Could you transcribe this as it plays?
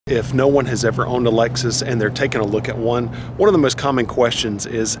If no one has ever owned a Lexus and they're taking a look at one of the most common questions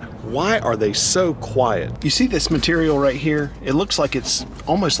is, why are they so quiet? You see this material right here? It looks like it's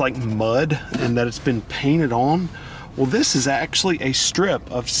almost like mud and that it's been painted on. Well, this is actually a strip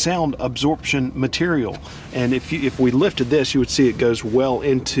of sound absorption material. And if we lifted this, you would see it goes well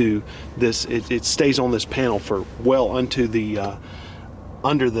into this, it stays on this panel for well into the,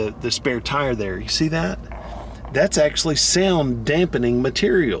 under the spare tire there. You see that? That's actually sound dampening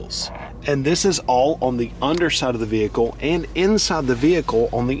materials. And this is all on the underside of the vehicle and inside the vehicle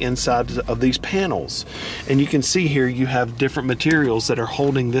on the inside of these panels. And you can see here you have different materials that are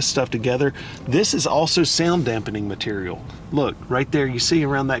holding this stuff together. This is also sound dampening material. Look, right there, you see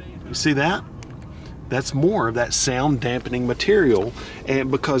around that, you see that? That's more of that sound dampening material, and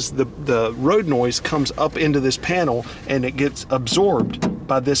because the road noise comes up into this panel and it gets absorbed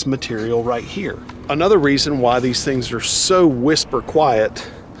by this material right here. Another reason why these things are so whisper quiet,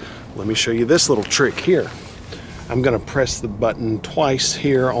 let me show you this little trick here. I'm gonna press the button twice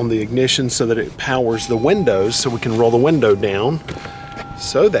here on the ignition so that it powers the windows, so we can roll the window down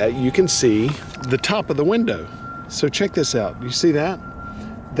so that you can see the top of the window. So check this out, you see that?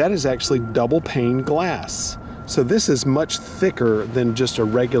 That is actually double pane glass. So this is much thicker than just a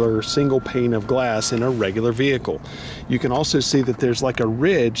regular single pane of glass in a regular vehicle. You can also see that there's like a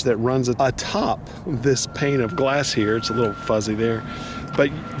ridge that runs atop this pane of glass here. It's a little fuzzy there,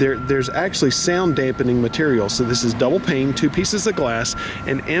 but there's actually sound dampening material. So this is double pane, 2 pieces of glass,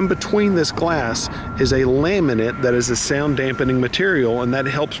 and in between this glass is a laminate that is a sound dampening material, and that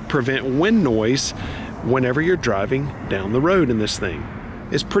helps prevent wind noise whenever you're driving down the road in this thing.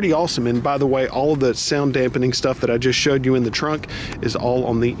 It's pretty awesome. And by the way, all of the sound dampening stuff that I just showed you in the trunk is all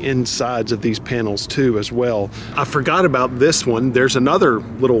on the insides of these panels too as well. I forgot about this one. There's another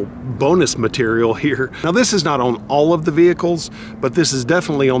little bonus material here. Now this is not on all of the vehicles, but this is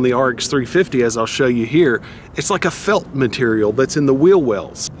definitely on the RX350, as I'll show you here. It's like a felt material that's in the wheel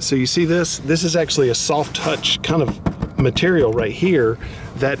wells. So you see this? This is actually a soft touch kind of material right here,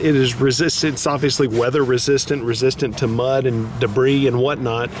 that it is resistant. It's obviously weather resistant, resistant to mud and debris and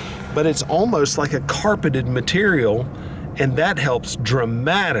whatnot, but it's almost like a carpeted material, and that helps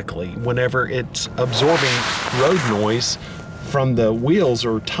dramatically whenever it's absorbing road noise from the wheels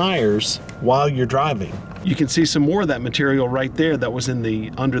or tires while you're driving. You can see some more of that material right there that was in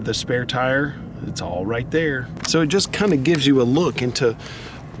the under the spare tire. It's all right there. So it just kind of gives you a look into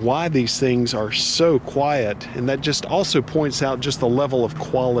why these things are so quiet, and that just also points out just the level of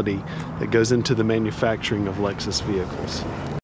quality that goes into the manufacturing of Lexus vehicles.